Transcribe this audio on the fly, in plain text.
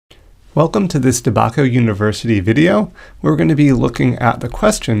Welcome to this Tobacco University video. We're going to be looking at the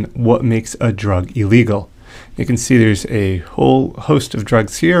question, what makes a drug illegal? You can see there's a whole host of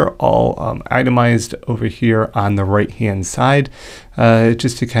drugs here, all itemized over here on the right-hand side,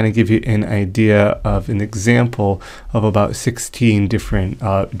 just to kind of give you an idea of an example of about 16 different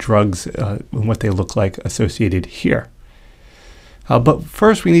drugs and what they look like associated here. But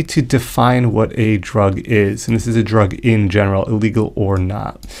first we need to define what a drug is, and this is a drug in general, illegal or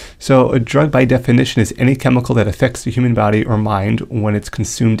not. So a drug by definition is any chemical that affects the human body or mind when it's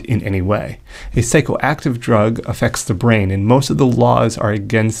consumed in any way. A psychoactive drug affects the brain, and most of the laws are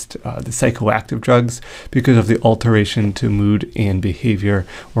against the psychoactive drugs because of the alteration to mood and behavior,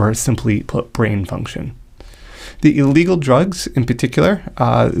 or simply put, brain function. The illegal drugs, in particular,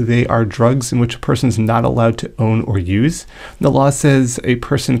 they are drugs in which a person is not allowed to own or use. The law says a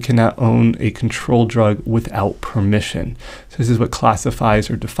person cannot own a controlled drug without permission. So this is what classifies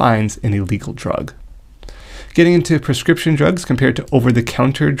or defines an illegal drug. Getting into prescription drugs compared to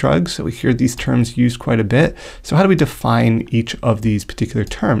over-the-counter drugs, so we hear these terms used quite a bit. So how do we define each of these particular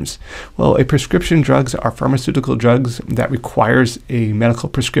terms? Well, a prescription drugs are pharmaceutical drugs that requires a medical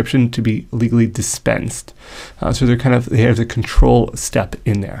prescription to be legally dispensed. So they have the control step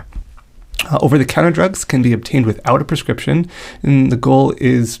in there. Over-the-counter drugs can be obtained without a prescription, and the goal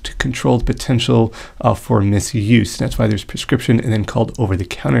is to control the potential for misuse. That's why there's prescription and then called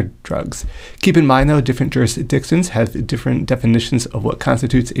over-the-counter drugs. Keep in mind, though, different jurisdictions have different definitions of what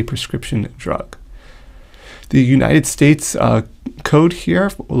constitutes a prescription drug. The United States code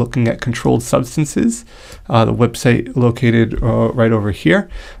here, we're looking at controlled substances. The website located right over here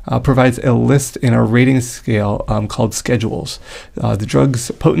provides a list and a rating scale called schedules. The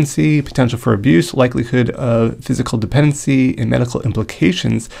drug's potency, potential for abuse, likelihood of physical dependency, and medical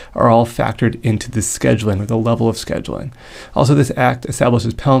implications are all factored into the scheduling, or the level of scheduling. Also, this act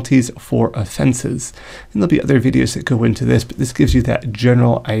establishes penalties for offenses. And there'll be other videos that go into this, but this gives you that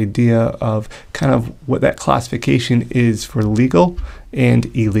general idea of kind of what that classification is for legal and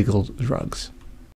illegal drugs.